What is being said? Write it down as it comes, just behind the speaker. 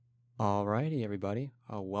Alrighty, everybody.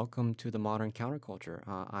 Welcome to the Modern Counterculture.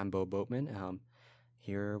 I'm Bo Boatman.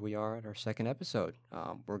 Here we are at our second episode.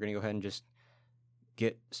 We're going to go ahead and just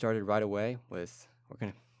get started right away we're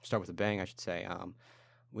going to start with a bang, I should say.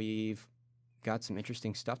 We've got some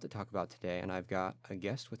interesting stuff to talk about today, and I've got a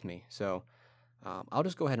guest with me. So I'll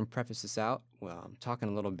just go ahead and preface this out. I'm talking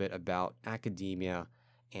a little bit about academia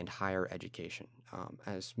and higher education.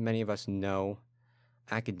 As many of us know,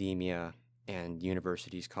 academia and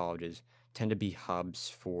universities, colleges tend to be hubs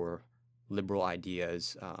for liberal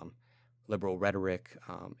ideas, liberal rhetoric,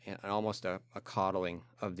 and almost a coddling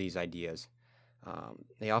of these ideas.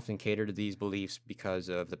 They often cater to these beliefs because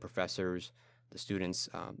of the professors, the students.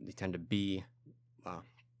 They tend to be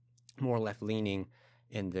more left-leaning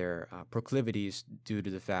in their proclivities due to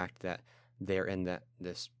the fact that they're in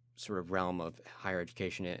this sort of realm of higher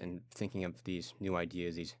education and thinking of these new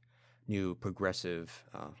ideas, these new progressive,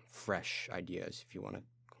 fresh ideas, if you want to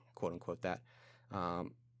quote unquote that.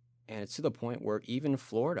 And it's to the point where even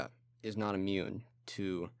Florida is not immune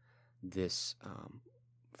to this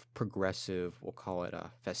progressive, we'll call it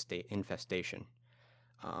a infestation.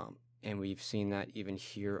 And we've seen that even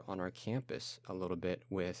here on our campus a little bit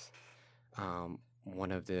with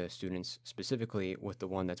one of the students, specifically with the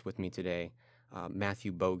one that's with me today,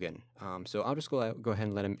 Matthew Boggan. So I'll just go ahead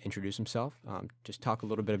and let him introduce himself. Just talk a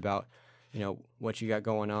little bit about, what you got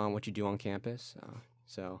going on, what you do on campus.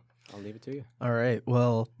 So I'll leave it to you. All right.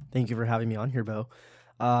 Well, thank you for having me on here, Bo.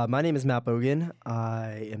 My name is Matt Boggan.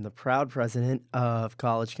 I am the proud president of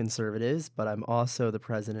College Conservatives, but I'm also the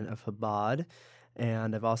president of Chabad,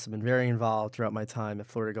 and I've also been very involved throughout my time at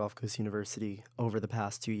Florida Gulf Coast University over the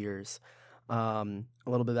past 2 years. A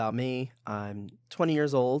little bit about me. I'm 20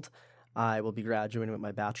 years old. I will be graduating with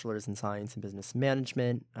my bachelor's in science and business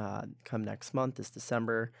management come next month, this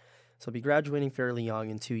December. So I'll be graduating fairly young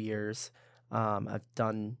in 2 years. I've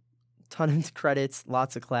done a ton of credits,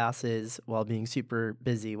 lots of classes while being super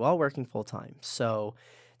busy while working full time. So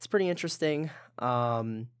it's pretty interesting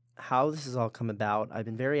how this has all come about. I've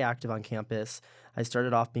been very active on campus. I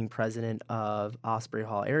started off being president of Osprey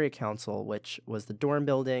Hall Area Council, which was the dorm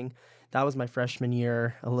building. That was my freshman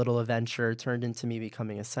year. A little adventure turned into me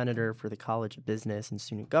becoming a senator for the College of Business and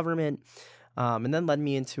Student Government, and then led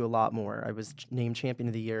me into a lot more. I was named Champion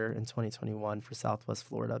of the Year in 2021 for Southwest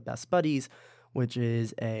Florida Best Buddies, which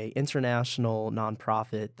is a international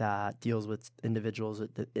nonprofit that deals with individuals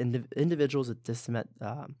with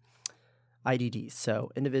IDDs,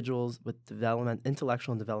 so individuals with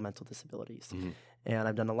intellectual and developmental disabilities. Mm-hmm. And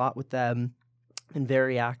I've done a lot with them, been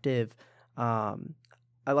very active.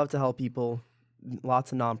 I love to help people,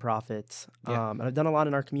 lots of nonprofits, and I've done a lot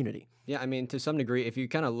in our community. Yeah, I mean, to some degree, if you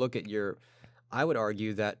kind of look at I would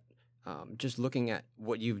argue that just looking at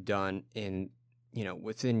what you've done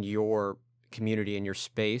within your community and your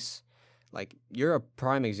space, like you're a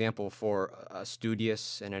prime example for a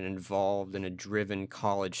studious and an involved and a driven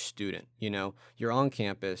college student. You're on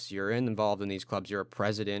campus, you're involved in these clubs, you're a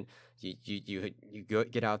president, you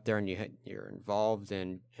get out there and you're involved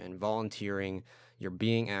in volunteering, you're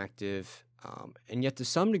being active, and yet to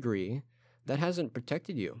some degree, that hasn't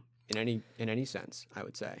protected you in any sense, I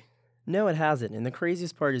would say. No, it hasn't. And the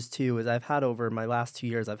craziest part is I've had over my last 2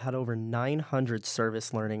 years, I've had over 900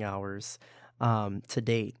 service learning hours to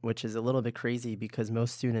date, which is a little bit crazy because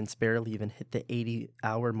most students barely even hit the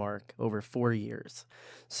 80-hour mark over 4 years.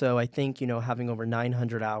 So I think, having over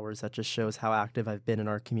 900 hours, that just shows how active I've been in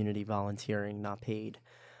our community volunteering, not paid.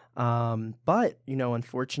 But,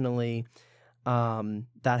 unfortunately,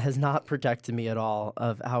 that has not protected me at all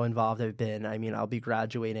of how involved I've been. I mean, I'll be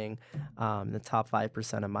graduating in the top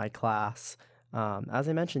 5% of my class. As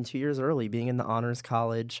I mentioned, 2 years early, being in the honors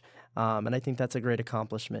college, and I think that's a great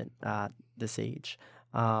accomplishment at this age.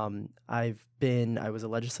 I was a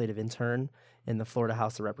legislative intern in the Florida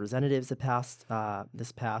House of Representatives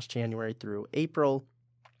this past January through April.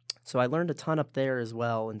 So I learned a ton up there as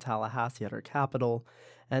well in Tallahassee at our Capitol.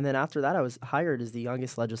 And then after that, I was hired as the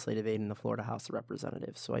youngest legislative aide in the Florida House of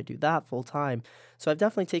Representatives. So I do that full time. So I've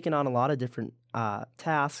definitely taken on a lot of different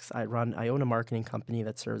tasks. I own a marketing company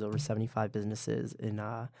that serves over 75 businesses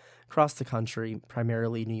across the country,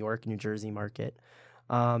 primarily New York and New Jersey market.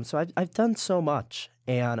 So I've done so much.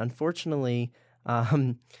 And unfortunately,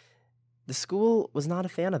 the school was not a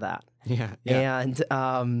fan of that. Yeah. And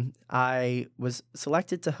I was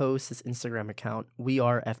selected to host this Instagram account, We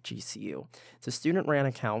Are FGCU. It's a student-ran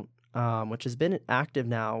account, which has been active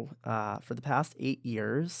now for the past 8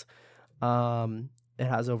 years. It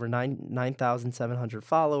has over 9,700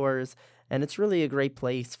 followers, and it's really a great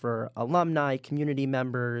place for alumni, community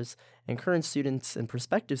members, and current students and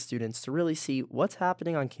prospective students to really see what's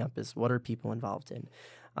happening on campus, what are people involved in.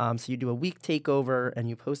 So you do a week takeover and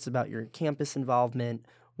you post about your campus involvement,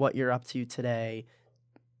 what you're up to today,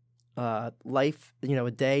 life,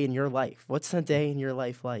 a day in your life. What's a day in your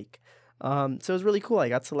life like? So it was really cool. I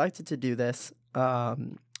got selected to do this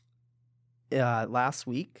last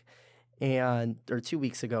week or 2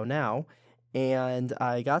 weeks ago now. And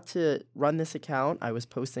I got to run this account. I was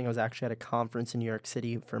actually at a conference in New York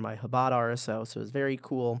City for my Chabad RSO, so it was very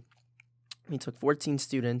cool. We took 14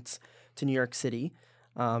 students to New York City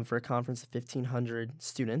for a conference of 1,500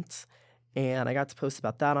 students, and I got to post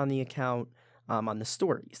about that on the account on the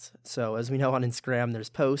stories. So as we know on Instagram, there's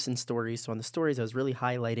posts and stories. So on the stories, I was really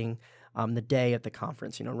highlighting the day at the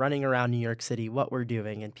conference, running around New York City, what we're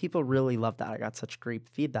doing. And people really loved that. I got such great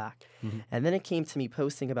feedback. Mm-hmm. And then it came to me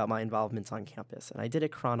posting about my involvements on campus. And I did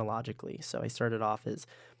it chronologically. So I started off as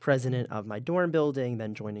president of my dorm building,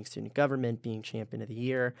 then joining student government, being champion of the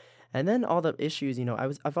year. And then all the issues,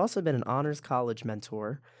 I've also been an honors college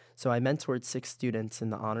mentor. So I mentored 6 students in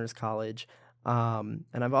the honors college. And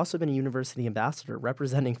I've also been a university ambassador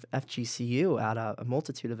representing FGCU at a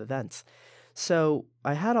multitude of events. So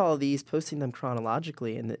I had all of these, posting them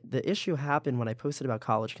chronologically, and the issue happened when I posted about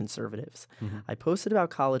college conservatives. Mm-hmm. I posted about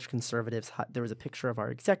college conservatives. There was a picture of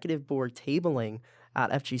our executive board tabling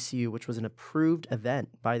at FGCU, which was an approved event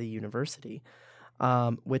by the university,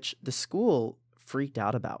 which the school freaked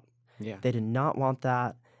out about. Yeah. They did not want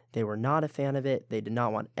that. They were not a fan of it. They did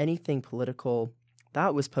not want anything political.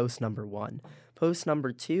 That was post number 1. Post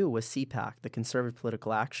number 2 was CPAC, the Conservative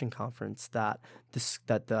Political Action Conference that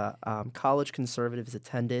the college conservatives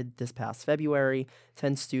attended this past February,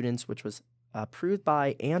 10 students, which was approved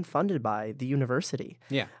by and funded by the university.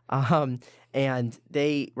 Yeah. And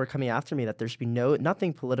they were coming after me that there should be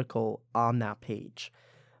nothing political on that page.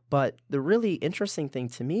 But the really interesting thing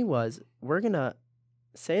to me was, we're going to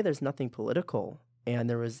say there's nothing political, and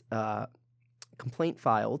there was a complaint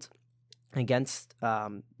filed against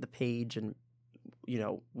the page and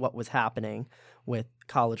what was happening with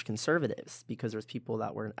college conservatives, because there's people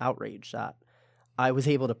that were outraged that I was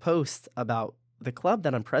able to post about the club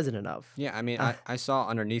that I'm president of. Yeah, I mean, I saw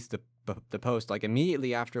underneath the post, like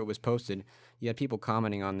immediately after it was posted, you had people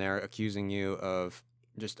commenting on there accusing you of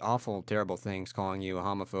just awful, terrible things, calling you a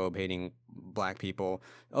homophobe, hating black people.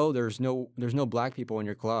 Oh, there's no black people in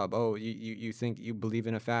your club. Oh, you think you believe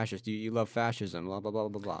in a fascist. You love fascism. Blah blah blah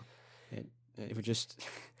blah blah. It was just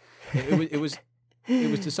it was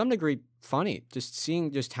to some degree funny, just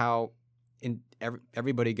seeing just how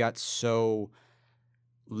everybody got so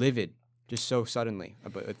livid just so suddenly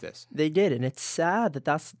with this. They did, and it's sad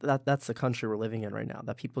that's the country we're living in right now,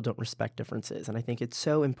 that people don't respect differences. And I think it's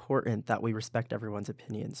so important that we respect everyone's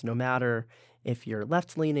opinions, no matter if you're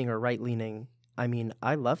left-leaning or right-leaning. I mean,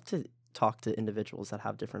 I love to talk to individuals that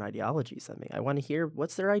have different ideologies than me. I want to hear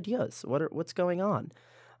what's their ideas, what's going on.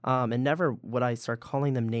 And never would I start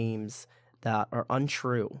calling them names that are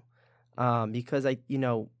untrue, because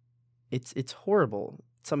it's horrible,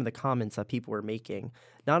 some of the comments that people were making,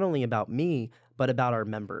 not only about me, but about our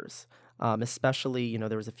members. Especially,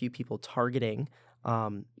 there was a few people targeting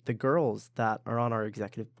the girls that are on our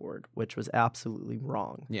executive board, which was absolutely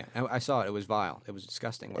wrong. Yeah, I saw it. It was vile. It was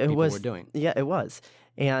disgusting what people were doing. Yeah, it was.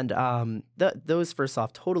 And those, first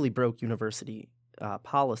off, totally broke university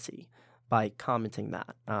policy by commenting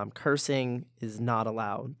that. Cursing is not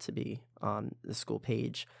allowed to be on the school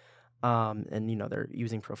page. And, they're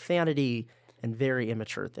using profanity and very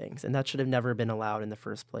immature things. And that should have never been allowed in the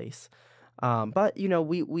first place. But,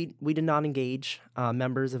 we did not engage.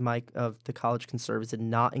 Members of the college conservatives did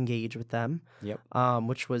not engage with them. Yep.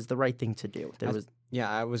 Which was the right thing to do.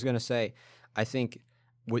 I was going to say, I think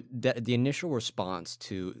the initial response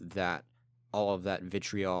to that, all of that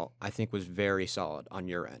vitriol, I think was very solid on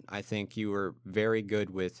your end. I think you were very good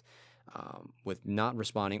with not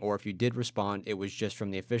responding, or if you did respond, it was just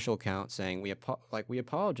from the official account saying we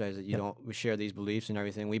apologize that we share these beliefs and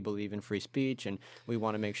everything. We believe in free speech, and we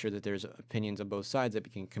want to make sure that there's opinions on both sides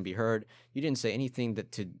that can be heard. You didn't say anything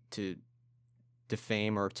that to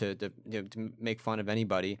defame or to make fun of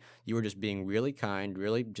anybody. You were just being really kind,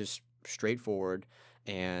 really just straightforward,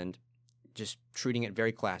 and just treating it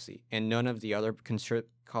very classy. And none of the other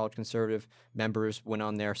college conservative members went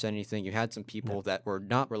on there, said anything. You had some people that were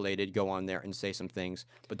not related go on there and say some things,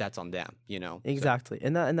 but that's on them, Exactly. So.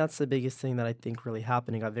 And that's the biggest thing that I think really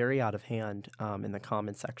happened. It got very out of hand in the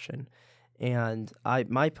comment section. And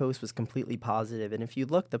my post was completely positive. And if you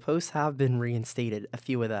look, the posts have been reinstated, a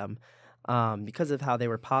few of them, because of how they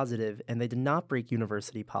were positive, and they did not break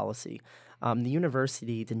university policy. The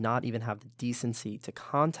university did not even have the decency to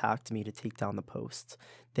contact me to take down the posts.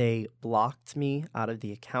 They blocked me out of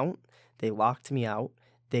the account. They locked me out.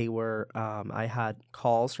 I had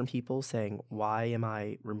calls from people saying, why am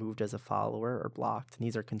I removed as a follower or blocked? And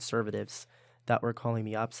these are conservatives that were calling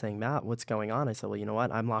me up saying, Matt, what's going on? I said, well, you know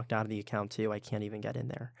what? I'm locked out of the account too. I can't even get in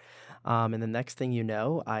there. And the next thing you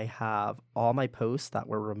know, I have all my posts that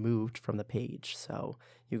were removed from the page. So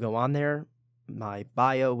you go on there, my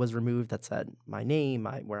bio was removed that said my name,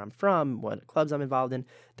 where I'm from, what clubs I'm involved in.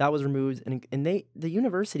 That was removed. And the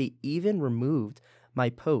university even removed my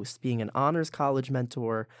post being an honors college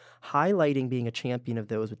mentor, highlighting being a champion of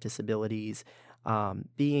those with disabilities,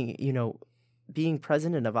 being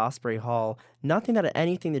president of Osprey Hall. Nothing that had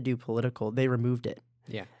anything to do political. They removed it.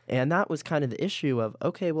 Yeah. And that was kind of the issue of,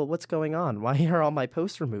 okay, well, what's going on? Why are all my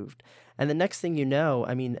posts removed? And the next thing you know,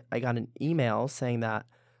 I got an email saying that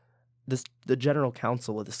the general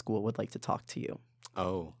counsel of the school would like to talk to you.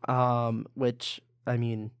 Oh.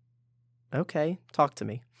 Okay, talk to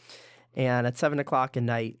me. And at 7 o'clock at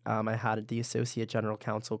night, I had the associate general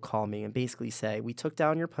counsel call me and basically say, we took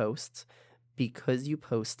down your posts because you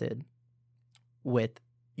posted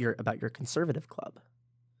about your conservative club.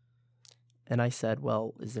 And I said,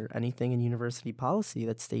 well, is there anything in university policy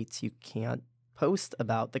that states you can't post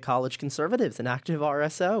about the college conservatives, an active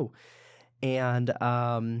RSO?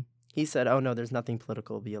 And he said, oh, no, there's nothing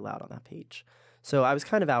political to be allowed on that page. So I was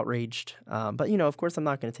kind of outraged. But, of course, I'm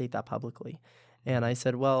not going to take that publicly. And I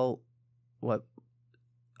said, well, what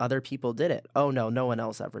other people did it? Oh, no one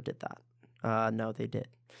else ever did that. No, they did.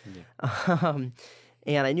 Yeah.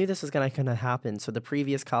 And I knew this was going to happen. So the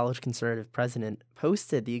previous college conservative president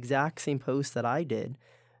posted the exact same post that I did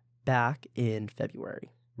back in February.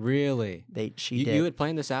 Really? She did. You had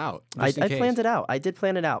planned this out. I planned it out. I did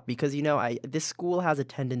plan it out because, this school has a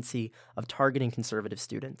tendency of targeting conservative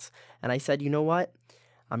students. And I said, you know what?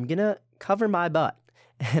 I'm going to cover my butt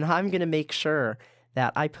and I'm going to make sure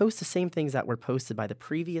that I post the same things that were posted by the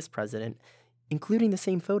previous president, including the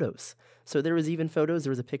same photos. So there was even photos.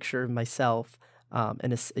 There was a picture of myself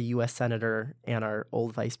and a U.S. senator and our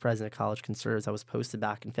old vice president of college conservatives that was posted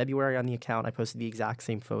back in February on the account. I posted the exact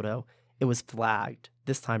same photo. It was flagged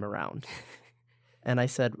this time around. And I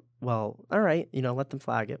said, well, all right, let them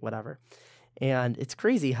flag it, whatever. And it's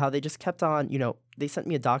crazy how they just kept on, they sent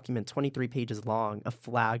me a document 23 pages long of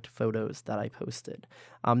flagged photos that I posted.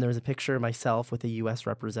 There was a picture of myself with a U.S.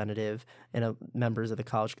 representative and members of the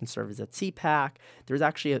college conservatives at CPAC. There was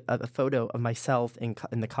actually a photo of myself in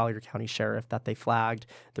the Collier County Sheriff that they flagged.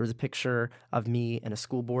 There was a picture of me and a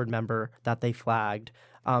school board member that they flagged.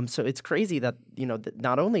 So it's crazy that, that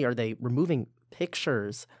not only are they removing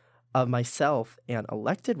pictures of myself and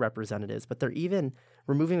elected representatives, but they're even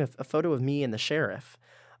removing a photo of me and the sheriff,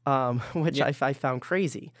 which I found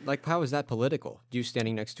crazy. Like, how is that political? You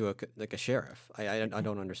standing next to a sheriff? I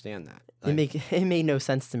don't understand that. It made no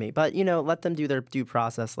sense to me. But, let them do their due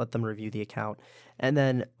process. Let them review the account. And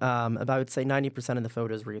then about, I would say 90% of the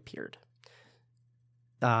photos reappeared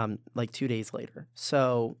like 2 days later.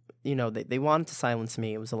 So, they wanted to silence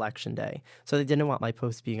me. It was election day. So they didn't want my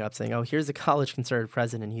post being up saying, oh, here's a college conservative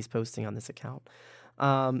president. He's posting on this account.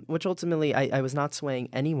 Which ultimately I was not swaying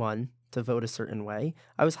anyone to vote a certain way.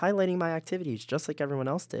 I was highlighting my activities just like everyone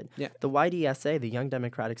else did. Yeah. The YDSA, the Young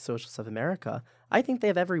Democratic Socialists of America, I think they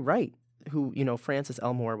have every right. Francis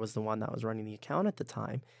Elmore was the one that was running the account at the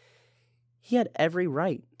time. He had every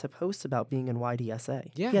right to post about being in YDSA.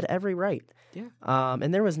 Yeah. He had every right. Yeah.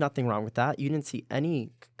 And there was nothing wrong with that. You didn't see any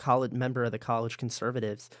college member of the college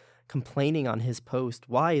conservatives complaining on his post.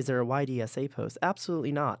 Why is there a YDSA post?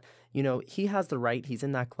 Absolutely not. He has the right. He's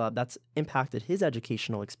in that club. That's impacted his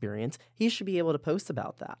educational experience. He should be able to post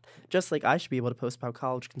about that, just like I should be able to post about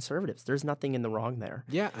college conservatives. There's nothing in the wrong there.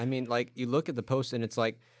 Yeah, you look at the post and it's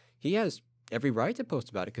like he has every right to post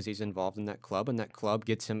about it because he's involved in that club, and that club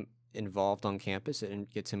gets him involved on campus and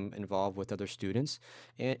gets him involved with other students,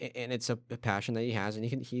 and it's a passion that he has, and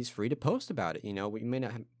he's free to post about it. We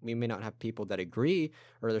may not have people that agree,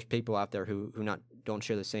 or there's people out there who don't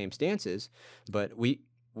share the same stances, but we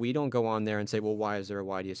don't go on there and say, well, why is there a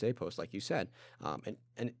YDSA post, like you said?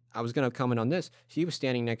 And I was going to comment on this. He was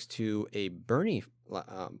standing next to a Bernie,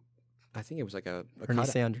 I think it was like a Bernie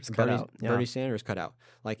Sanders cutout. Yeah. Bernie Sanders cutout.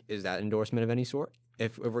 Like, is that endorsement of any sort?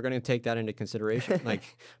 If we're going to take that into consideration,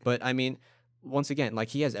 but once again,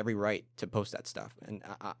 he has every right to post that stuff, and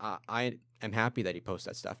I am happy that he posts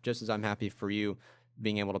that stuff, just as I'm happy for you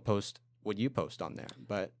being able to post what you post on there.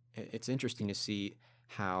 But it's interesting to see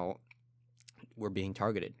how we're being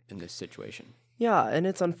targeted in this situation. Yeah, and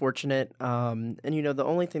it's unfortunate. And the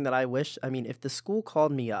only thing that I wish, if the school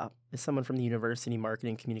called me up, if someone from the university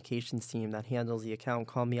marketing communications team that handles the account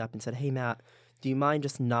called me up and said, hey, Matt, do you mind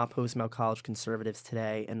just not posting about college conservatives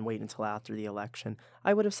today and wait until after the election?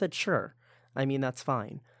 I would have said, sure. I mean, that's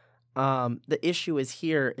fine. The issue is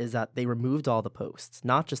that they removed all the posts,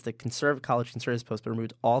 not just the college conservatives post, but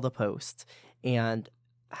removed all the posts and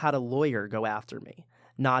had a lawyer go after me.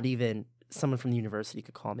 Not even someone from the university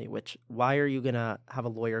could call me, which why are you going to have a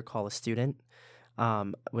lawyer call a student?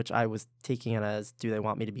 Which I was taking it as, do they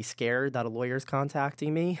want me to be scared that a lawyer's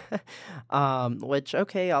contacting me? Which,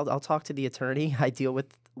 okay, I'll talk to the attorney. I deal with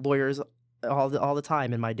lawyers all the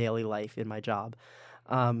time in my daily life, in my job.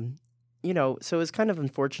 So it was kind of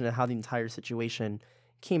unfortunate how the entire situation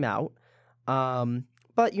came out.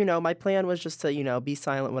 But, my plan was just to, be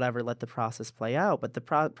silent, whatever, let the process play out. But the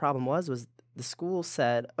problem was the school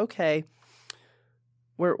said, okay,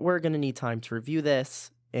 we're going to need time to review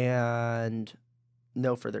this and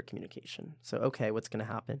no further communication. So, okay, what's going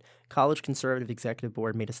to happen? College Conservative Executive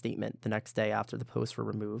Board made a statement the next day after the posts were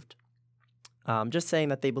removed, just saying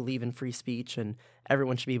that they believe in free speech and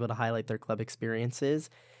everyone should be able to highlight their club experiences.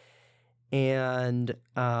 And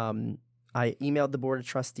I emailed the Board of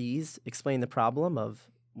Trustees, explained the problem of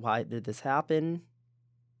why did this happen.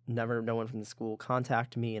 No one from the school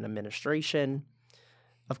contacted me in administration.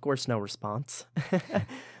 Of course, no response.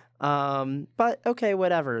 But okay,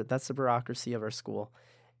 whatever. That's the bureaucracy of our school.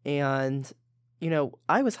 And,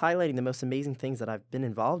 I was highlighting the most amazing things that I've been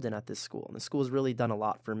involved in at this school. And the school's really done a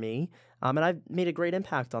lot for me. And I've made a great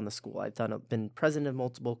impact on the school. I've been president of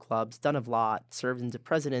multiple clubs, done a lot, served into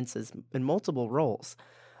presidents in multiple roles,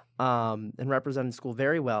 and represented the school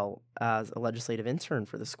very well as a legislative intern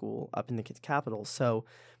for the school up in the Capitol. So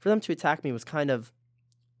for them to attack me was kind of,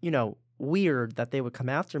 weird that they would come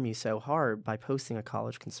after me so hard by posting a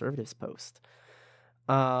college conservatives post.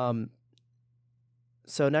 So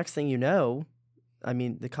next thing you know,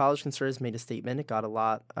 the college conservatives made a statement. It got a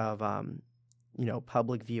lot of,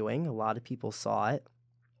 public viewing. A lot of people saw it.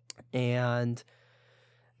 And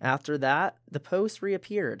after that, the post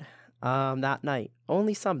reappeared that night.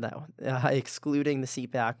 Only some, though, excluding the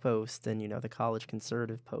CPAC post and, the college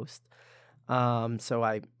conservative post. So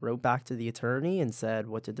I wrote back to the attorney and said,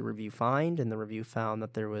 what did the review find? And the review found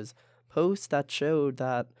that there was posts that showed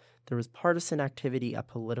that there was partisan activity at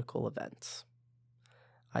political events.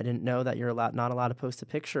 I didn't know that you're not allowed to post a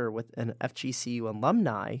picture with an FGCU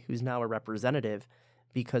alumni who's now a representative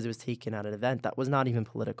because it was taken at an event that was not even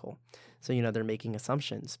political. So, they're making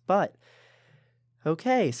assumptions. But,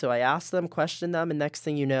 okay, so I asked them, questioned them, and next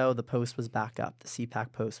thing you know, the post was back up. The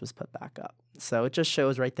CPAC post was put back up. So it just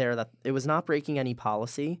shows right there that it was not breaking any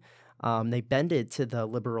policy. They bended to the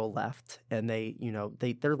liberal left, and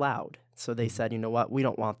they're loud. So they said, you know what, we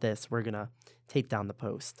don't want this. We're going to take down the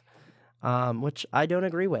post, which I don't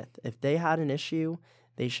agree with. If they had an issue,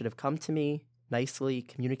 they should have come to me nicely,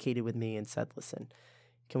 communicated with me, and said, listen,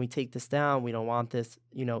 can we take this down? We don't want this.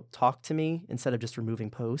 Talk to me instead of just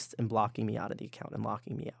removing posts and blocking me out of the account and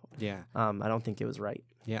locking me out. Yeah. I don't think it was right.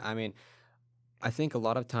 Yeah, I think a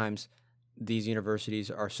lot of times these universities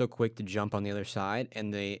are so quick to jump on the other side,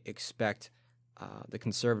 and they expect the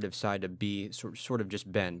conservative side to be sort of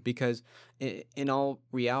just bend, because in all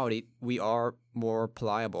reality, we are more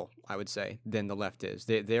pliable, I would say, than the left is.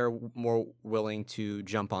 They're more willing to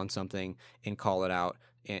jump on something and call it out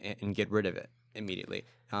and get rid of it immediately.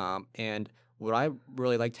 And what I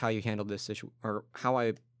really liked how you handled this issue, or how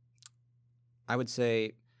I would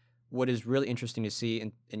say what is really interesting to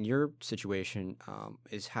see in your situation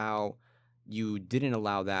is how you didn't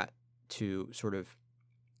allow that to sort of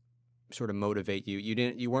motivate you.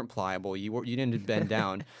 You weren't pliable. You didn't bend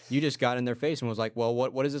down. You just got in their face and was like, well,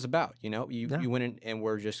 what is this about? You went in and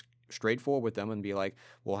were just straightforward with them and be like,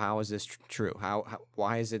 well, how is this true?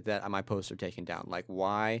 Why is it that my posts are taken down? Like,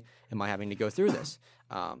 why am I having to go through this?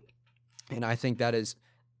 And I think that is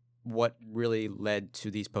what really led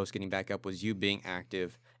to these posts getting back up, was you being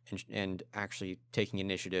active and actually taking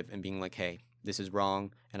initiative and being like, hey, this is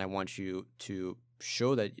wrong, and I want you to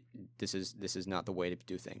show that this is not the way to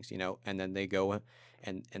do things, and then they go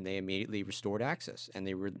and they immediately restored access, and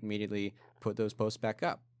they immediately put those posts back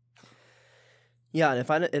up. Yeah, and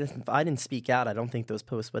if I didn't speak out, I don't think those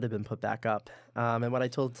posts would have been put back up. And what I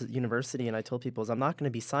told the university and I told people is I'm not going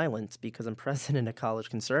to be silent because I'm president of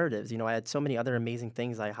College Conservatives. I had so many other amazing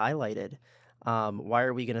things I highlighted. Why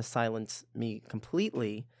are we going to silence me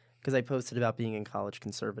completely because I posted about being in College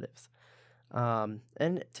Conservatives?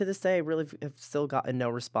 And to this day, I really have still gotten no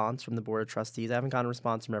response from the Board of Trustees. I haven't gotten a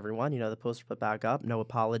response from everyone. The posts were put back up, no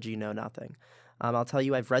apology, no nothing. I'll tell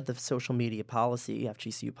you, I've read the social media policy,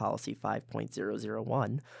 FGCU policy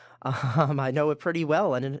 5.001. I know it pretty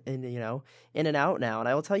well and in and out now. And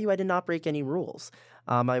I will tell you, I did not break any rules.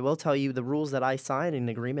 I will tell you the rules that I signed in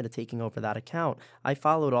agreement of taking over that account. I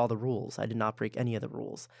followed all the rules. I did not break any of the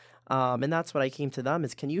rules. And that's what I came to them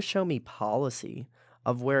is, can you show me policy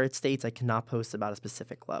of where it states I cannot post about a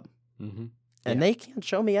specific club? Mm-hmm. And they can't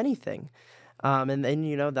show me anything. And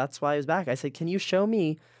then, that's why I was back. I said, can you show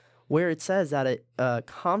me where it says that a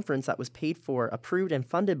conference that was paid for, approved, and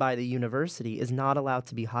funded by the university is not allowed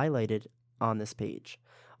to be highlighted on this page?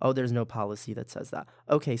 Oh, there's no policy that says that.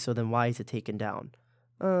 Okay, so then why is it taken down?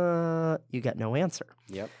 You get no answer.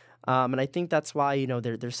 Yep. And I think that's why,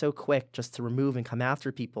 they're so quick just to remove and come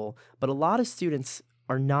after people. But a lot of students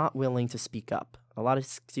are not willing to speak up. A lot of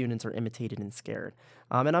students are imitated and scared.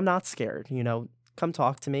 And I'm not scared. Come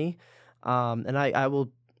talk to me. And I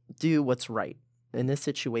will do what's right. In this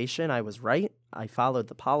situation, I was right. I followed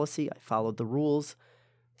the policy. I followed the rules.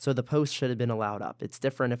 So the post should have been allowed up. It's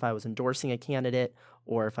different if I was endorsing a candidate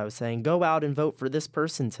or if I was saying, go out and vote for this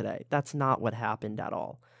person today. That's not what happened at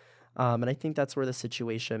all. And I think that's where the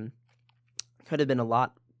situation could have been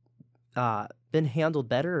been handled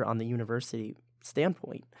better on the university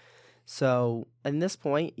standpoint. So at this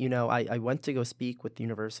point, I went to go speak with the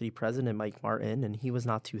university president, Mike Martin, and he was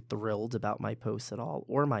not too thrilled about my posts at all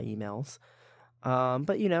or my emails.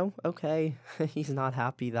 But, okay, he's not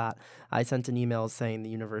happy that I sent an email saying the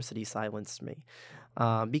university silenced me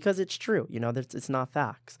because it's true. It's not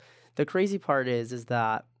facts. The crazy part is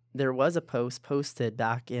that there was a post posted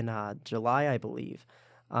back in July, I believe,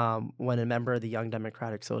 when a member of the Young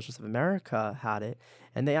Democratic Socialists of America had it.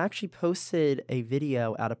 And they actually posted a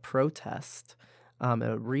video at a protest,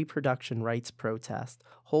 a reproduction rights protest,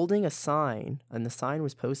 holding a sign, and the sign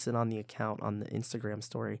was posted on the account on the Instagram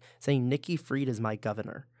story, saying, Nikki Fried is my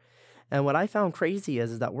governor. And what I found crazy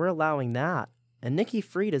is that we're allowing that, and Nikki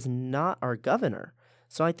Fried is not our governor.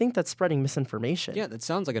 So I think that's spreading misinformation. Yeah, that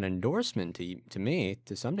sounds like an endorsement to me,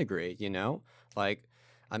 to some degree, Like,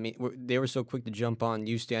 I mean, they were so quick to jump on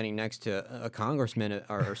you standing next to a congressman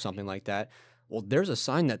or something like that. Well, there's a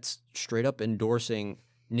sign that's straight up endorsing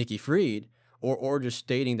Nikki Fried or just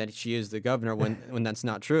stating that she is the governor when that's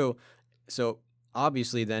not true. So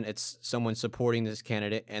obviously then it's someone supporting this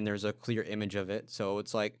candidate and there's a clear image of it. So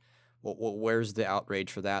it's like, well where's the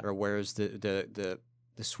outrage for that, or where's the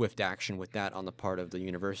swift action with that on the part of the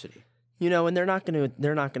university? And they're not going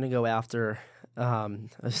to go after a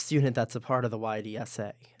student that's a part of the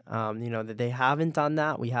YDSA. That they haven't done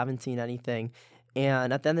that. We haven't seen anything.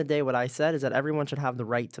 And at the end of the day, what I said is that everyone should have the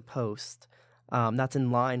right to post. That's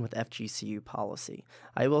in line with FGCU policy.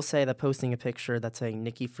 I will say that posting a picture that's saying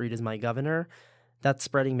Nikki Fried is my governor, that's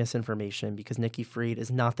spreading misinformation because Nikki Fried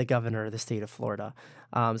is not the governor of the state of Florida.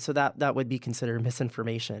 So that would be considered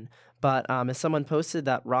misinformation. But if someone posted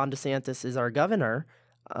that Ron DeSantis is our governor,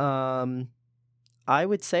 I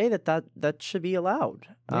would say that should be allowed.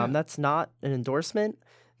 Yeah. That's not an endorsement.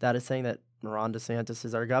 That is saying that Ron DeSantis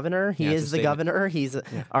is our governor. He it's is a the statement. governor. He's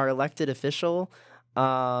our elected official.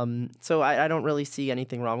 So I don't really see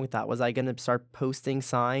anything wrong with that. Was I going to start posting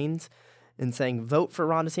signs and saying, vote for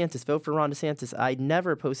Ron DeSantis, vote for Ron DeSantis? I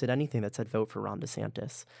never posted anything that said vote for Ron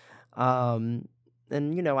DeSantis. And,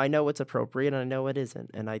 I know what's appropriate and I know it isn't.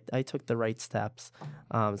 And I took the right steps.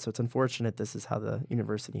 So it's unfortunate this is how the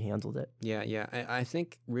university handled it. Yeah. I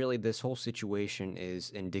think really this whole situation is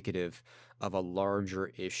indicative of a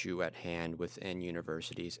larger issue at hand within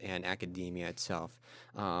universities and academia itself.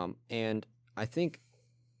 And I think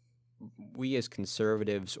we as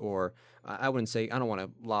conservatives, or I wouldn't say, I don't want to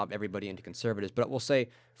lob everybody into conservatives, but we'll say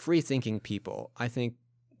free-thinking people, I think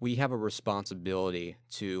we have a responsibility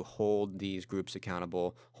to hold these groups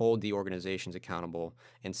accountable, hold the organizations accountable,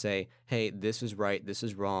 and say, hey, this is right, this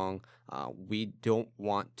is wrong. We don't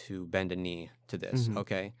want to bend a knee to this,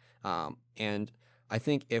 okay? And I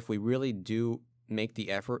think if we really do make the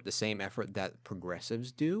effort, the same effort that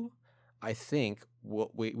progressives do, I think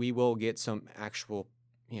we will get some actual,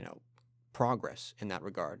 progress in that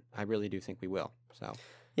regard. I really do think we will. So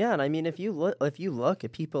yeah, and I mean, if you look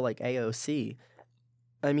at people like AOC,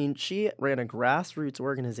 I mean, she ran a grassroots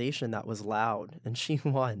organization that was loud, and she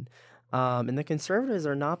won. And the conservatives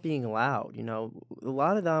are not being loud. A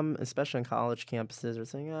lot of them, especially on college campuses, are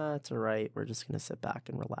saying, it's all right. We're just going to sit back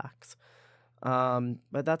and relax.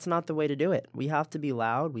 But that's not the way to do it. We have to be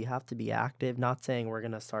loud. We have to be active, not saying we're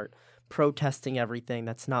going to start protesting everything.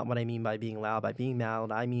 That's not what I mean by being loud. By being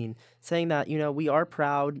loud, I mean saying that, we are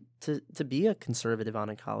proud to be a conservative on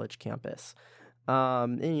a college campus.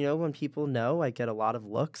 And, when people know, I get a lot of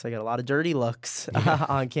looks. I get a lot of dirty looks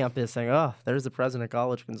on campus saying, oh, there's the president of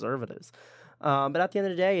college conservatives. But at the end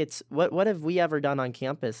of the day, it's what have we ever done on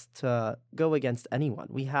campus to go against anyone?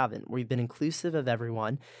 We haven't. We've been inclusive of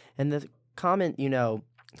everyone. And the comment,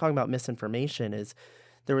 talking about misinformation is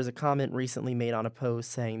there was a comment recently made on a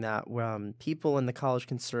post saying that people in the College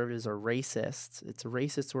Conservatives are racist. It's a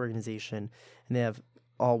racist organization, and they have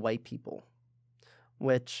all white people,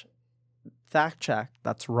 which, fact check,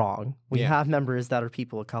 that's wrong. We Yeah. have members that are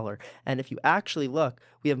people of color. And if you actually look,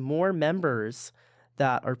 we have more members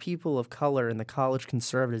that are people of color in the College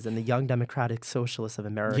Conservatives than the Young Democratic Socialists of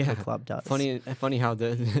America Club does. Funny how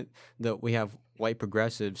the we have white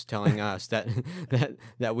progressives telling us that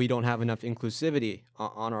we don't have enough inclusivity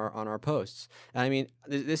on our posts. And I mean,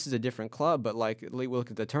 this is a different club, but like we look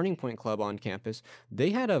at the Turning Point Club on campus, they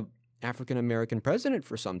had a African American president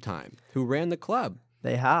for some time who ran the club.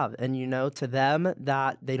 They have. And, to them,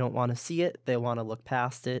 that they don't want to see it. They want to look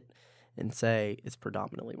past it and say it's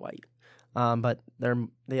predominantly white. But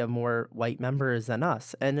they have more white members than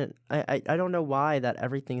us. And I don't know why that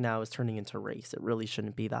everything now is turning into race. It really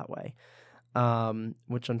shouldn't be that way.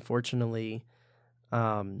 Which, unfortunately,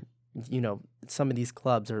 some of these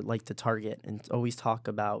clubs are like to target and always talk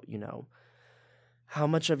about, how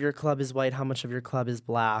much of your club is white, how much of your club is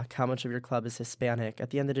black, how much of your club is Hispanic.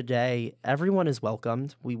 At the end of the day, everyone is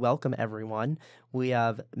welcomed. We welcome everyone. We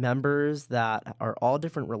have members that are all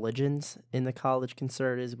different religions in the College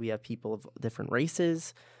Conservatives. We have people of different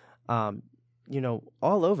races, all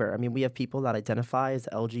over. I mean, we have people that identify as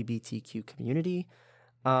the LGBTQ community.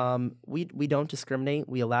 We don't discriminate.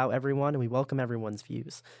 We allow everyone, and we welcome everyone's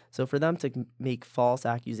views. So for them to make false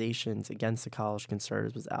accusations against the College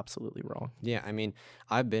Conservatives was absolutely wrong. Yeah, I mean,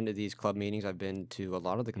 I've been to these club meetings. I've been to a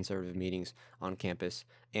lot of the conservative meetings on campus,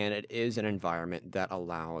 and it is an environment that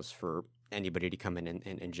allows for anybody to come in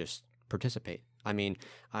and just participate. I mean,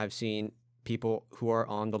 I've seen people who are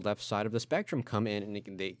on the left side of the spectrum come in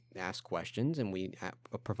and they ask questions, and we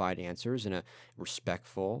provide answers in a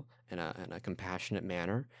respectful and a compassionate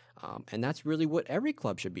manner. And that's really what every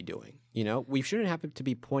club should be doing. We shouldn't have to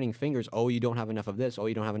be pointing fingers. Oh, you don't have enough of this. Oh,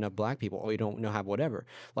 you don't have enough black people. Oh, you don't have whatever.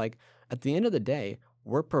 Like, at the end of the day,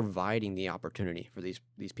 we're providing the opportunity for these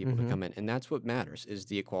people to come in. And that's what matters, is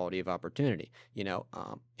the equality of opportunity,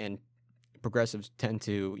 and progressives tend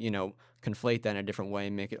to, conflate that in a different way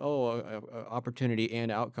and make it, opportunity and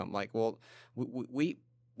outcome. Like, well, we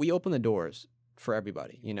open the doors for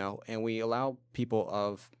everybody, and we allow people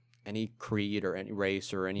of any creed or any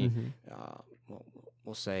race or any,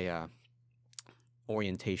 we'll say,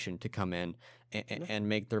 orientation to come in and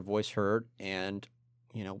make their voice heard. And,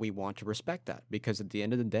 we want to respect that, because at the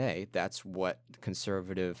end of the day, that's what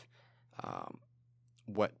conservative,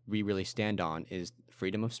 what we really stand on is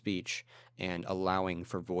freedom of speech and allowing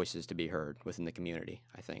for voices to be heard within the community,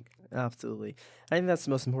 I think. Absolutely. I think that's the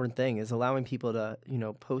most important thing, is allowing people to,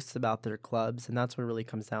 post about their clubs. And that's what it really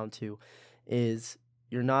comes down to, is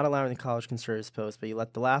you're not allowing the College Conservatives post, but you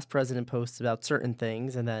let the last president post about certain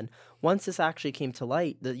things. And then once this actually came to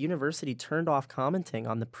light, the university turned off commenting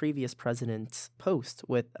on the previous president's post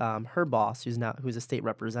with her boss, who's a state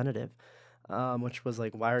representative. Which was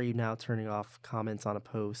like, why are you now turning off comments on a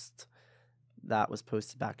post that was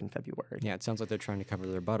posted back in February? Yeah, it sounds like they're trying to cover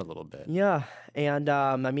their butt a little bit. Yeah, and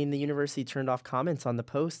the university turned off comments on the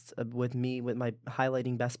post with my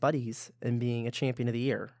highlighting best buddies and being a champion of the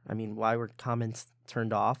year. I mean, why were comments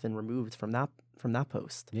turned off and removed from that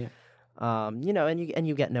post? Yeah, and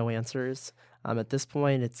you get no answers. At this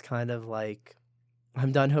point, it's kind of like,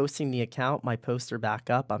 I'm done hosting the account. My posts are back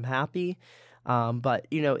up. I'm happy. But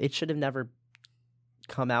it should have never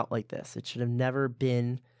come out like this. It should have never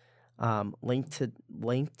been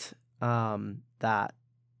linked that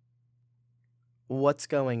what's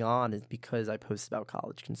going on is because I posted about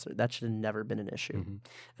College Conservatives. That should have never been an issue. Mm-hmm.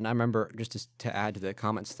 And I remember, just to add to the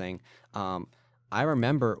comments thing, I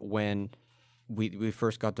remember when we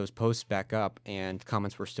first got those posts back up and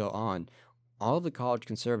comments were still on, all of the College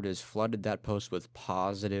Conservatives flooded that post with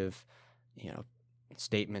positive,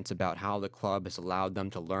 statements about how the club has allowed them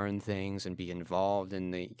to learn things and be involved in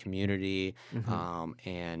the community,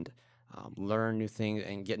 and learn new things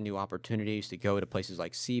and get new opportunities to go to places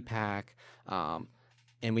like CPAC.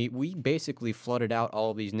 And we basically flooded out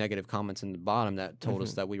all of these negative comments in the bottom that told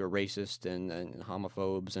us that we were racist and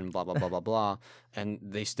homophobes and blah, blah, blah, blah, blah. And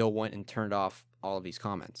they still went and turned off all of these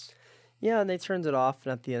comments. Yeah, and they turned it off.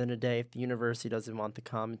 And at the end of the day, if the university doesn't want the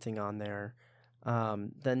commenting on there,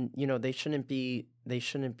 then they shouldn't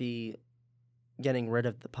be getting rid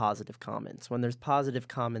of the positive comments. When there's positive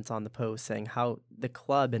comments on the post saying how the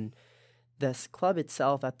club and this club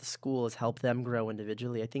itself at the school has helped them grow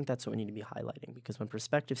individually, I think that's what we need to be highlighting, because when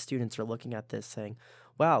prospective students are looking at this saying,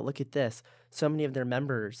 wow, look at this, so many of their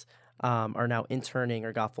members are now interning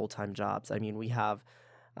or got full-time jobs. I mean, we have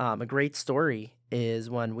a great story is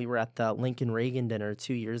when we were at the Lincoln Reagan dinner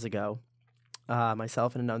 2 years ago.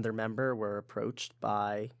 myself and another member were approached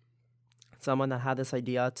by someone that had this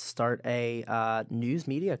idea to start a news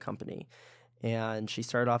media company. And she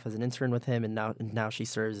started off as an intern with him, and now she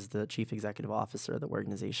serves as the chief executive officer of the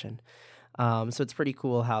organization. So it's pretty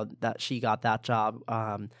cool how that she got that job.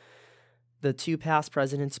 The two past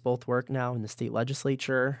presidents both work now in the state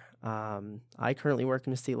legislature. I currently work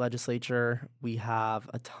in the state legislature. We have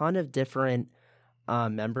a ton of different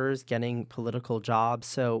members getting political jobs.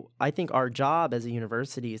 So I think our job as a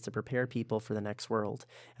university is to prepare people for the next world.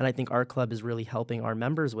 And I think our club is really helping our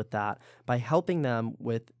members with that by helping them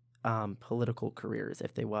with political careers.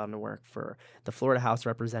 If they want to work for the Florida House of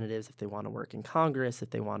Representatives, if they want to work in Congress,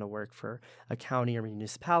 if they want to work for a county or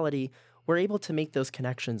municipality, we're able to make those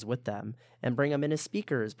connections with them and bring them in as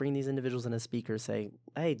speakers, bring these individuals in as speakers, say,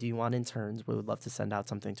 hey, do you want interns? We would love to send out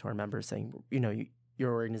something to our members saying,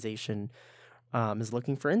 your organization is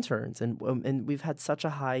looking for interns. And we've had such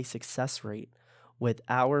a high success rate with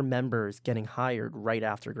our members getting hired right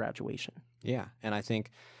after graduation. Yeah, and I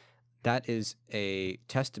think that is a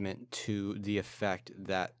testament to the effect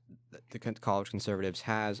that the college conservatives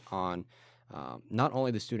has on not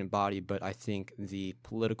only the student body, but I think the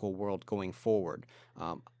political world going forward.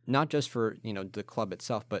 Not just for the club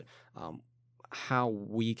itself, but how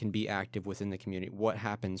we can be active within the community. What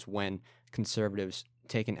happens when conservatives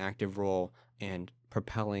take an active role in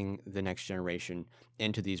propelling the next generation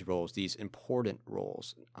into these roles, these important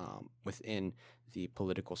roles within the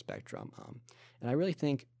political spectrum. And I really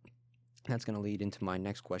think that's going to lead into my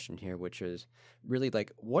next question here, which is really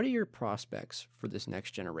what are your prospects for this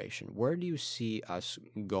next generation? Where do you see us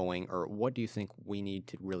going, or what do you think we need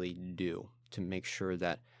to really do to make sure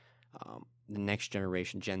that the next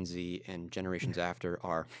generation, Gen Z and generations after,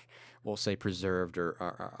 are, we'll say, preserved or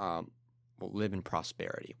will live in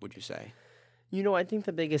prosperity, would you say? I think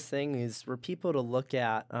the biggest thing is for people to look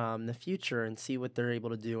at the future and see what they're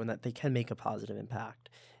able to do and that they can make a positive impact.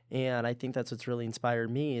 And I think that's what's really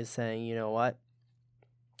inspired me is saying,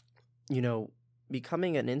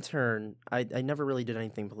 becoming an intern, I never really did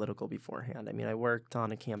anything political beforehand. I mean, I worked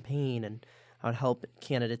on a campaign and I would help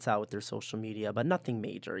candidates out with their social media, but nothing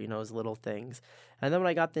major, it was little things. And then when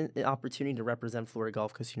I got the opportunity to represent Florida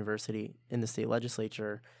Gulf Coast University in the state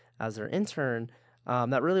legislature as their intern,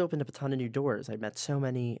 that really opened up a ton of new doors. I met so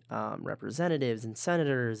many representatives and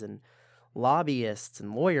senators and lobbyists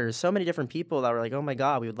and lawyers, so many different people that were like, oh my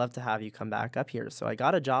God, we would love to have you come back up here. So I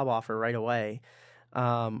got a job offer right away,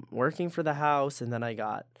 working for the House, and then I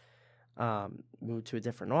got moved to a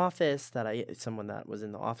different office someone that was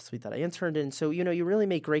in the office suite that I interned in. So, you really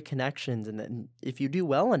make great connections, and then if you do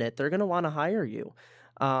well in it, they're going to want to hire you.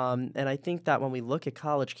 And I think that when we look at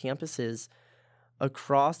college campuses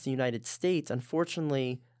across the United States,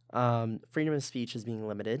 unfortunately, freedom of speech is being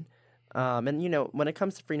limited. And, when it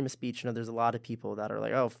comes to freedom of speech, there's a lot of people that are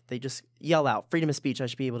like, oh, they just yell out freedom of speech. I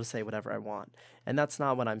should be able to say whatever I want. And that's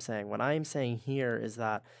not what I'm saying. What I'm saying here is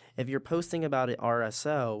that if you're posting about it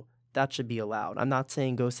RSO, that should be allowed. I'm not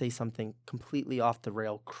saying go say something completely off the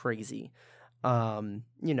rail crazy. And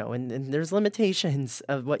there's limitations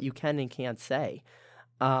of what you can and can't say.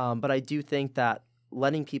 But I do think that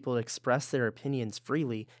letting people express their opinions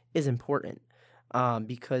freely is important.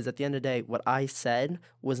 Because at the end of the day, what I said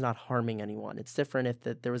was not harming anyone. It's different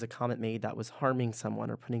if there was a comment made that was harming someone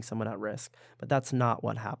or putting someone at risk, but that's not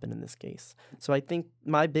what happened in this case. So I think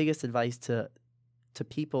my biggest advice to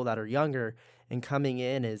people that are younger and coming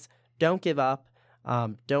in is don't give up,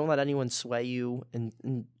 don't let anyone sway you,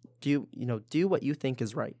 and do what you think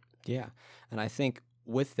is right. Yeah, and I think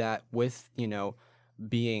with that,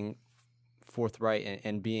 being forthright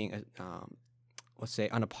and being, let's say,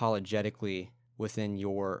 unapologetically within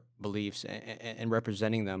your beliefs and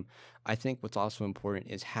representing them, I think what's also important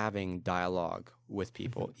is having dialogue with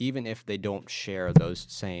people, even if they don't share those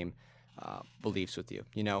same beliefs with you,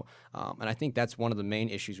 and I think that's one of the main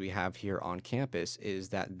issues we have here on campus is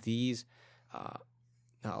that these,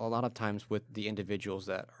 a lot of times with the individuals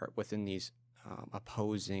that are within these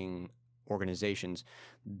opposing organizations,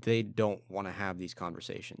 they don't want to have these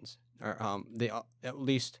conversations, or at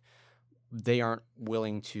least they aren't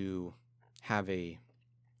willing to have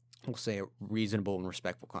we'll say, a reasonable and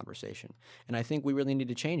respectful conversation. And I think we really need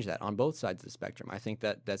to change that on both sides of the spectrum. I think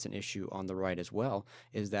that that's an issue on the right as well,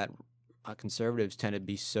 is that conservatives tend to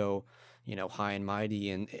be so, high and mighty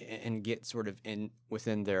and get sort of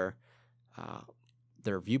within their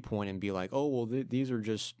viewpoint and be like, oh, well, these are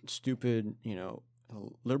just stupid,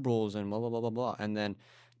 liberals and blah, blah, blah, blah, blah. And then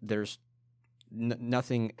there's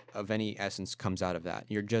nothing of any essence comes out of that.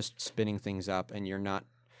 You're just spinning things up and you're not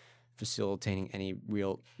facilitating any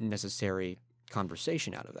real necessary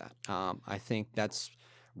conversation out of that. I think that's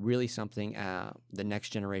really something the next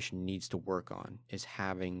generation needs to work on is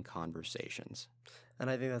having conversations. And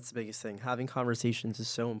I think that's the biggest thing. Having conversations is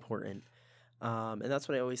so important. And that's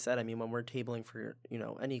what I always said. I mean, when we're tabling for,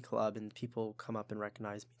 any club and people come up and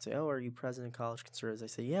recognize me and say, oh, are you president of College Conservatives? I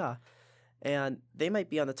say, yeah. And they might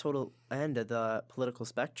be on the total end of the political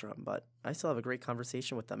spectrum, but I still have a great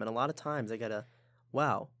conversation with them. And a lot of times I get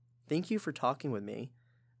wow, thank you for talking with me.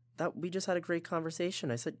 That we just had a great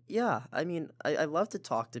conversation. I said, yeah, I mean, I love to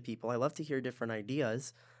talk to people. I love to hear different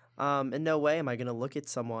ideas. In no way am I going to look at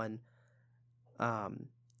someone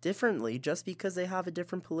differently just because they have a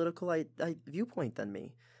different political viewpoint than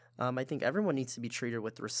me. I think everyone needs to be treated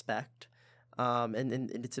with respect.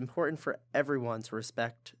 And it's important for everyone to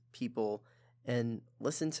respect people and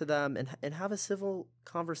listen to them and have a civil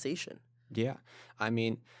conversation. Yeah. I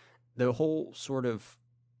mean, the whole sort of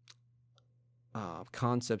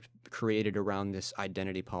concept created around this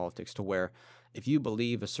identity politics to where if you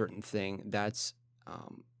believe a certain thing, that's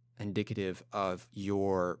indicative of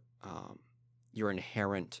your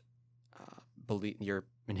inherent belief, your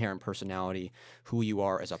inherent personality, who you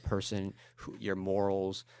are as a person, your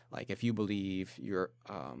morals. Like if you believe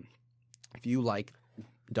if you like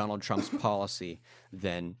Donald Trump's policy,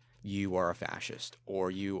 then you are a fascist,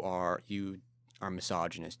 or you are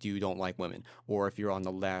misogynist. You don't like women, or if you're on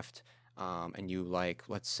the left and you like,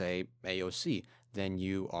 let's say, AOC, then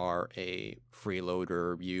you are a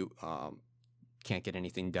freeloader. You can't get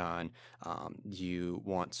anything done. You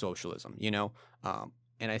want socialism,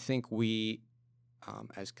 and I think we,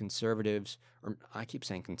 as conservatives, or I keep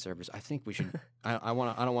saying conservatives, I think we should. I don't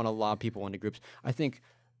want to lob people into groups. I think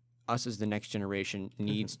us as the next generation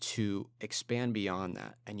needs to expand beyond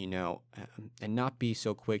that, and and not be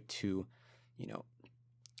so quick to,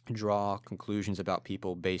 draw conclusions about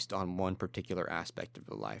people based on one particular aspect of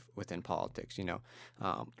their life within politics.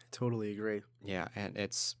 Totally agree. Yeah, and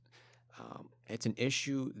it's an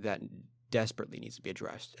issue that desperately needs to be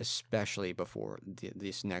addressed, especially before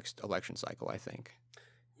this next election cycle, I think.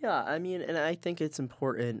 Yeah, I mean, and I think it's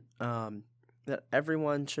important that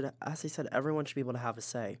everyone should, as I said, everyone should be able to have a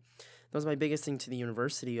say. That was my biggest thing to the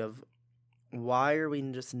university of why are we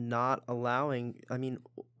just not allowing, I mean,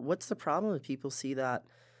 what's the problem if people see that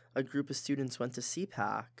a group of students went to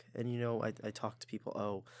CPAC and, I talk to people,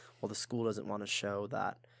 oh, well, the school doesn't want to show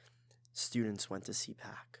that students went to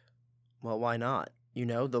CPAC. Well, why not?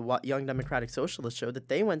 The Young Democratic Socialists showed that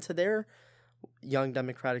they went to their Young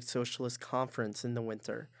Democratic Socialist conference in the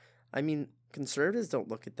winter. I mean, conservatives don't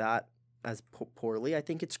look at that as poorly. I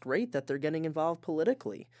think it's great that they're getting involved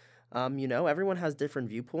politically. Everyone has different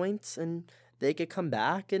viewpoints, and they could come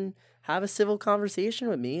back and have a civil conversation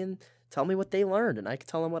with me and tell me what they learned, and I could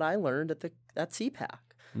tell them what I learned at CPAC.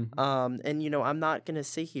 Mm-hmm. And I'm not going to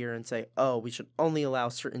sit here and say, oh, we should only allow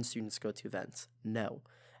certain students to go to events. No.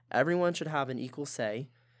 Everyone should have an equal say,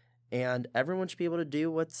 and everyone should be able to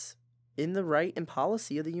do what's in the right and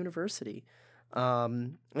policy of the university.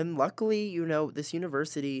 And luckily, this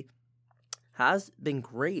university has been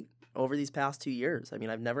great over these past 2 years. I mean,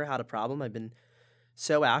 I've never had a problem. I've been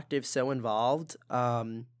so active, so involved,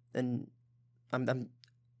 and I'm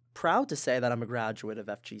proud to say that I'm a graduate of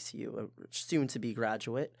FGCU, a soon-to-be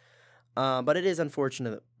graduate. But it is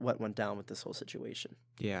unfortunate what went down with this whole situation.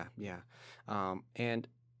 Yeah. And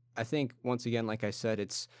I think, once again, like I said,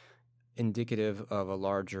 it's indicative of a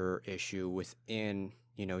larger issue within,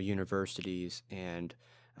 universities and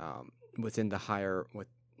within the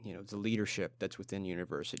the leadership that's within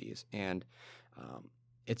universities. And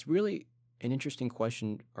it's really an interesting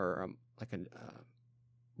question, or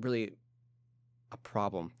really a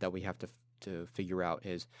problem that we have to figure out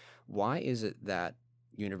is, why is it that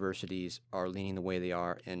universities are leaning the way they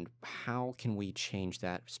are, and how can we change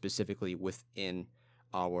that specifically within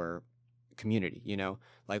our community?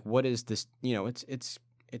 Like, what is this?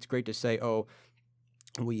 It's great to say, oh,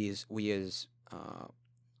 we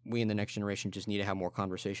in the next generation just need to have more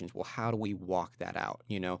conversations. Well, how do we walk that out?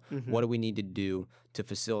 Mm-hmm. What do we need to do to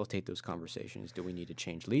facilitate those conversations? Do we need to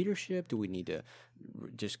change leadership? Do we need to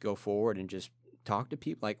just go forward and just talk to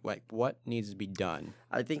people? Like what needs to be done?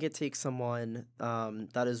 I think it takes someone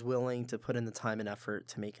that is willing to put in the time and effort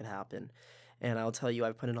to make it happen. And I'll tell you,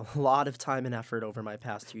 I've put in a lot of time and effort over my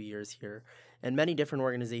past 2 years here and many different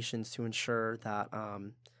organizations to ensure that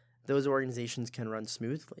those organizations can run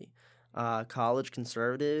smoothly. College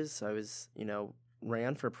Conservatives, I was,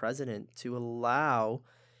 ran for president to allow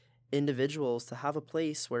individuals to have a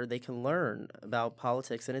place where they can learn about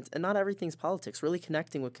politics. And not everything's politics, really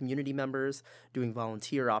connecting with community members, doing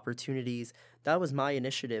volunteer opportunities. That was my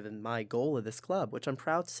initiative and my goal of this club, which I'm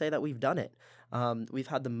proud to say that we've done it. We've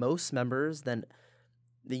had the most members than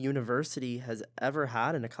the university has ever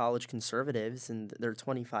had in a college conservatives in their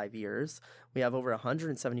 25 years. We have over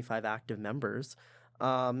 175 active members.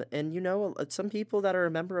 And, some people that are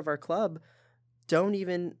a member of our club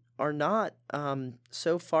are not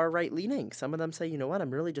so far right leaning. Some of them say, you know what,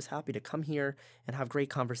 I'm really just happy to come here and have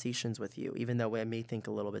great conversations with you, even though I may think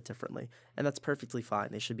a little bit differently. And that's perfectly fine.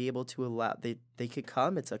 They should be able to allow, they could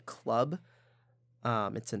come. It's a club.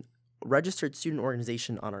 It's a registered student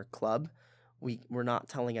organization on our club. We're not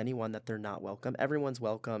telling anyone that they're not welcome. Everyone's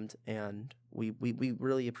welcomed, and we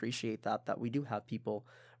really appreciate that we do have people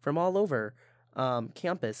from all over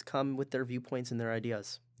campus come with their viewpoints and their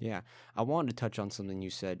ideas. Yeah, I wanted to touch on something you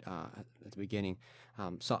said at the beginning,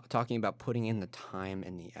 so talking about putting in the time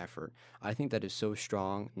and the effort. I think that is so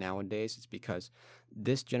strong nowadays. It's because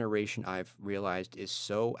this generation, I've realized, is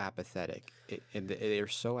so apathetic. They're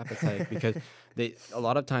so apathetic because a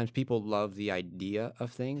lot of times people love the idea of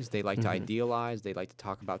things. They like to idealize. They like to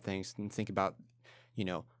talk about things and think about,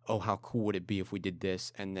 oh, how cool would it be if we did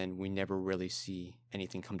this? And then we never really see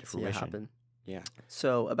anything come to fruition. Happen. Yeah.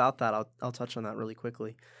 So about that, I'll touch on that really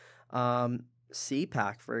quickly.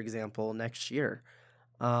 CPAC, for example, next year,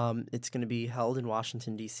 it's going to be held in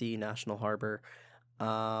Washington, D.C., National Harbor.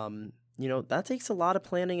 That takes a lot of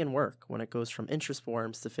planning and work when it goes from interest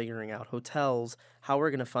forms to figuring out hotels, how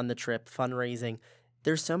we're going to fund the trip, fundraising.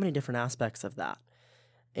 There's so many different aspects of that.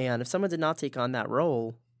 And if someone did not take on that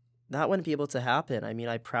role, that wouldn't be able to happen. I mean,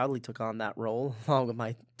 I proudly took on that role along with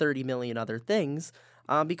my 30 million other things.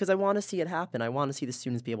 Because I want to see it happen. I want to see the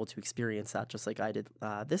students be able to experience that just like I did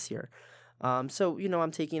this year. So,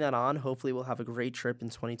 I'm taking that on. Hopefully we'll have a great trip in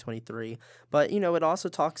 2023. But, it also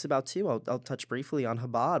talks about, too, I'll touch briefly on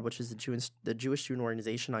Chabad, which is the Jewish student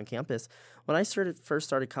organization on campus. When I first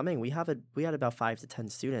started coming, we had about 5 to 10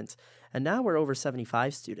 students. And now we're over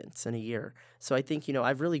 75 students in a year. So I think,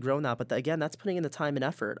 I've really grown that. But again, that's putting in the time and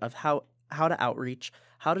effort of how to outreach,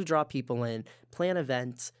 how to draw people in, plan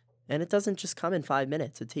events. And it doesn't just come in 5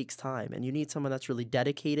 minutes. It takes time. And you need someone that's really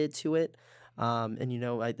dedicated to it.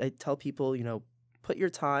 I tell people, put your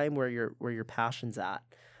time where your passion's at.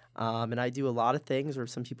 And I do a lot of things where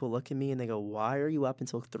some people look at me and they go, why are you up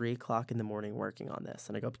until 3 o'clock in the morning working on this?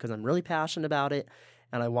 And I go, because I'm really passionate about it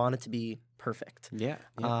and I want it to be perfect. Yeah.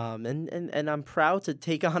 And I'm proud to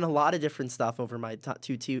take on a lot of different stuff over my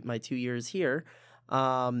 2 years here.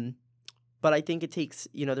 But I think it takes,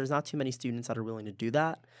 there's not too many students that are willing to do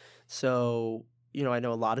that. So, I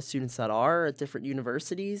know a lot of students that are at different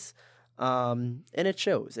universities, and it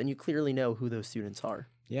shows, and you clearly know who those students are.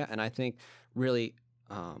 Yeah, and I think really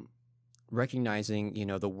recognizing,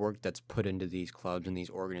 the work that's put into these clubs and these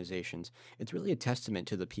organizations, it's really a testament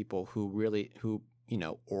to the people who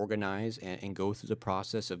organize and go through the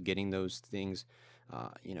process of getting those things,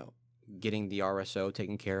 getting the RSO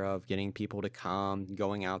taken care of, getting people to come,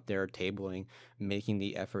 going out there, tabling, making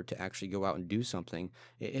the effort to actually go out and do something.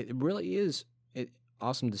 It really is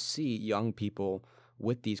awesome to see young people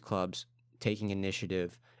with these clubs taking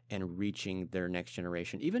initiative and reaching their next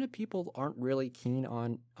generation, even if people aren't really keen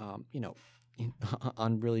on,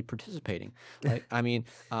 on really participating. Like, I mean,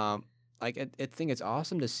 I think it's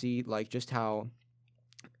awesome to see like just how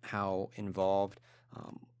involved,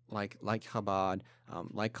 like Chabad,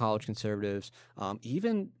 like college conservatives,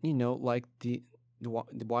 even like the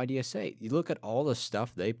YDSA. You look at all the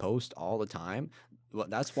stuff they post all the time. Well,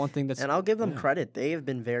 that's one thing and I'll give them credit. They have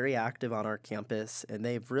been very active on our campus, and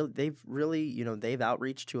they've really they've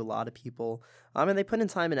outreached to a lot of people. And they put in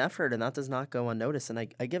time and effort, and that does not go unnoticed. And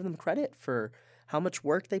I give them credit for how much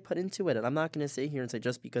work they put into it. And I'm not going to sit here and say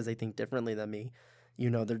just because they think differently than me,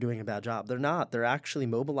 they're doing a bad job. They're not. They're actually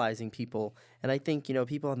mobilizing people. And I think,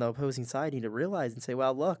 people on the opposing side need to realize and say,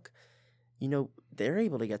 well, look, they're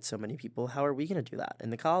able to get so many people. How are we going to do that?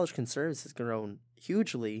 And the college conservatives has grown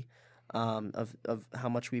hugely of how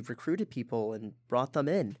much we've recruited people and brought them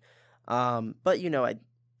in. But,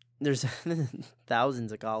 there's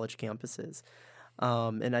thousands of college campuses.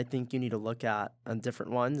 And I think you need to look at on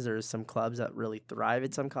different ones. There's some clubs that really thrive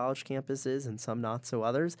at some college campuses and some not so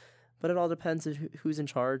others. But it all depends on who's in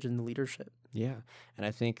charge and the leadership. Yeah, and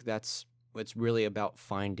I think it's really about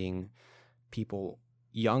finding people,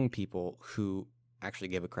 young people who actually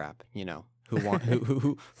give a crap, who want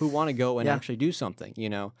who want to go and actually do something,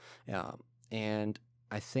 and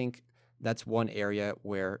I think that's one area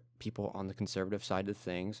where people on the conservative side of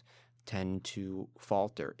things tend to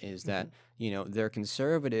falter is that they're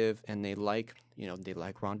conservative and they like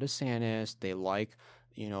Ron DeSantis, they like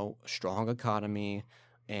strong economy.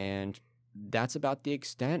 And that's about the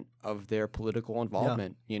extent of their political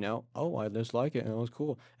involvement. Oh, I just like it and it was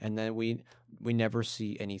cool, and then we never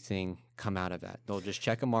see anything come out of that. They'll just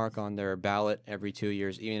check a mark on their ballot every 2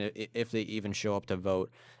 years, even if they even show up to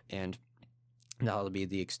vote, and that'll be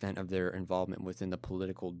the extent of their involvement within the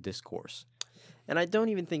political discourse. And I don't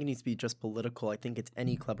even think it needs to be just political. I think it's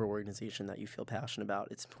any club or organization that you feel passionate about.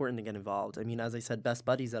 It's important to get involved. I mean, as I said, Best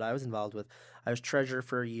Buddies that I was involved with, I was treasurer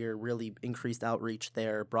for a year, really increased outreach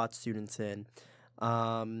there, brought students in,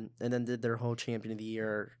 and then did their whole Champion of the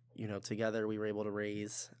Year. Together we were able to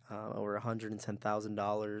raise over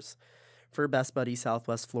 $110,000 for Best Buddies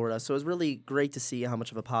Southwest Florida. So it was really great to see how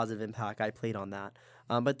much of a positive impact I played on that.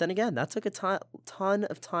 But then again, that took a ton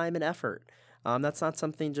of time and effort. That's not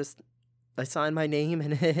something just I sign my name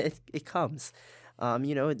and it comes.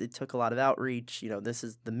 It took a lot of outreach. This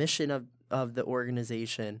is the mission of the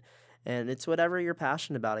organization, and it's whatever you're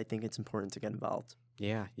passionate about. I think it's important to get involved.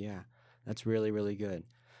 Yeah, that's really, really good.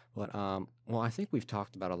 But I think we've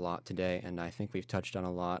talked about a lot today, and I think we've touched on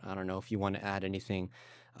a lot. I don't know if you want to add anything,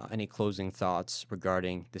 any closing thoughts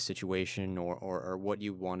regarding the situation, or what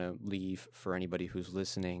you want to leave for anybody who's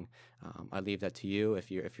listening. I leave that to you. If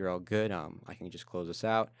you're all good, I can just close us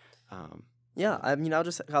out. Yeah, I mean, I'll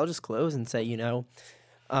just close and say,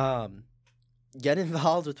 get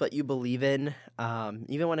involved with what you believe in.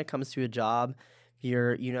 Even when it comes to a job,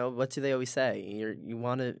 what do they always say? You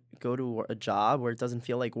want to go to a job where it doesn't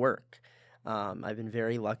feel like work. I've been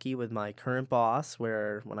very lucky with my current boss,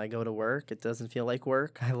 where when I go to work, it doesn't feel like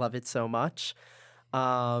work. I love it so much.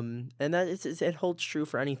 And that it holds true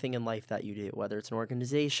for anything in life that you do, whether it's an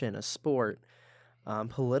organization, a sport,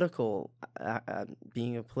 political,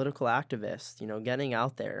 being a political activist, getting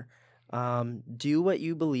out there. Do what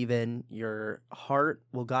you believe in. Your heart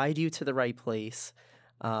will guide you to the right place.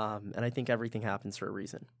 And I think everything happens for a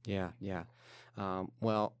reason. Yeah.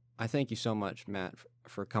 Well, I thank you so much, Matt,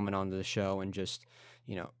 for coming on to the show and just,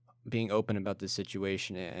 being open about this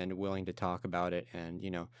situation and willing to talk about it and,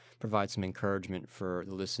 provide some encouragement for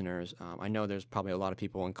the listeners. I know there's probably a lot of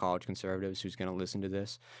people in college conservatives who's going to listen to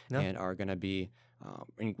this and are going to be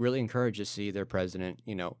really encouraged to see their president,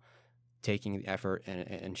 taking the effort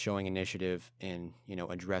and showing initiative in,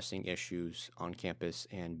 addressing issues on campus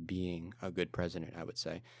and being a good president, I would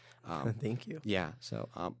say. Thank you. Yeah. So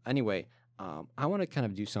anyway, I want to kind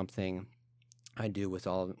of do something I do with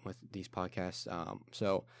these podcasts.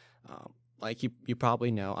 Like you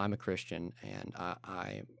probably know, I'm a Christian, and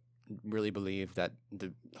I really believe that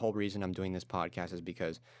the whole reason I'm doing this podcast is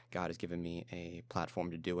because God has given me a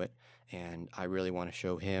platform to do it, and I really want to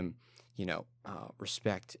show Him,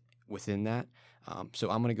 respect within that. So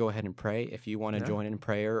I'm going to go ahead and pray. If you want to join in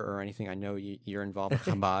prayer or anything, I know you're involved with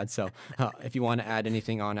Chabad, so if you want to add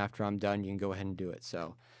anything on after I'm done, you can go ahead and do it.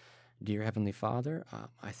 So, dear Heavenly Father,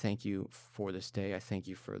 I thank you for this day. I thank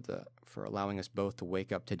you for allowing us both to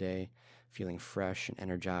wake up today feeling fresh and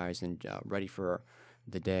energized and ready for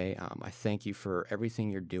the day. I thank you for everything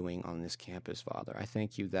you're doing on this campus, Father. I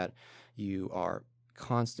thank you that you are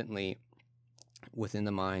constantly within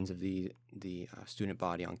the minds of the student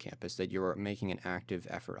body on campus, that you're making an active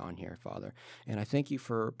effort on here, Father. And I thank you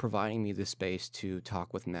for providing me this space to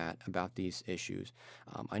talk with Matt about these issues.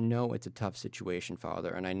 I know it's a tough situation,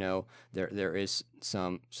 Father, and I know there is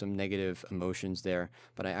some negative emotions there,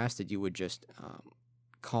 but I ask that you would just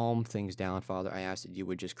calm things down, Father. I ask that you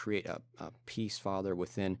would just create a peace, Father,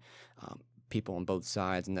 within people on both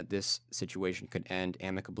sides, and that this situation could end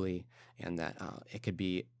amicably, and that it could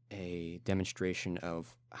be a demonstration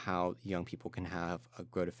of how young people can have a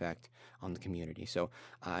good effect on the community. So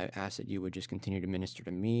I ask that you would just continue to minister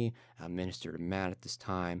to me, minister to Matt at this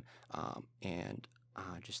time, and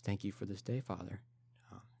just thank you for this day, Father.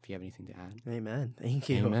 If you have anything to add. Amen. Thank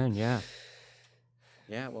you. Amen, yeah.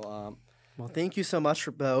 Yeah, well, thank you so much,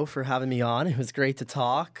 Bo, for having me on. It was great to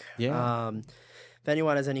talk. Yeah. If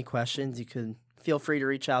anyone has any questions, you can feel free to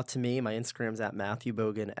reach out to me. My Instagram's at Matthew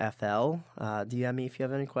Boggan FL. DM me if you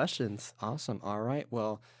have any questions. Awesome. All right.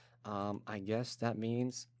 Well, I guess that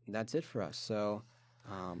means that's it for us. So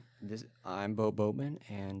I'm Bo Boatman,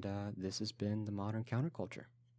 and this has been The Modern Counterculture.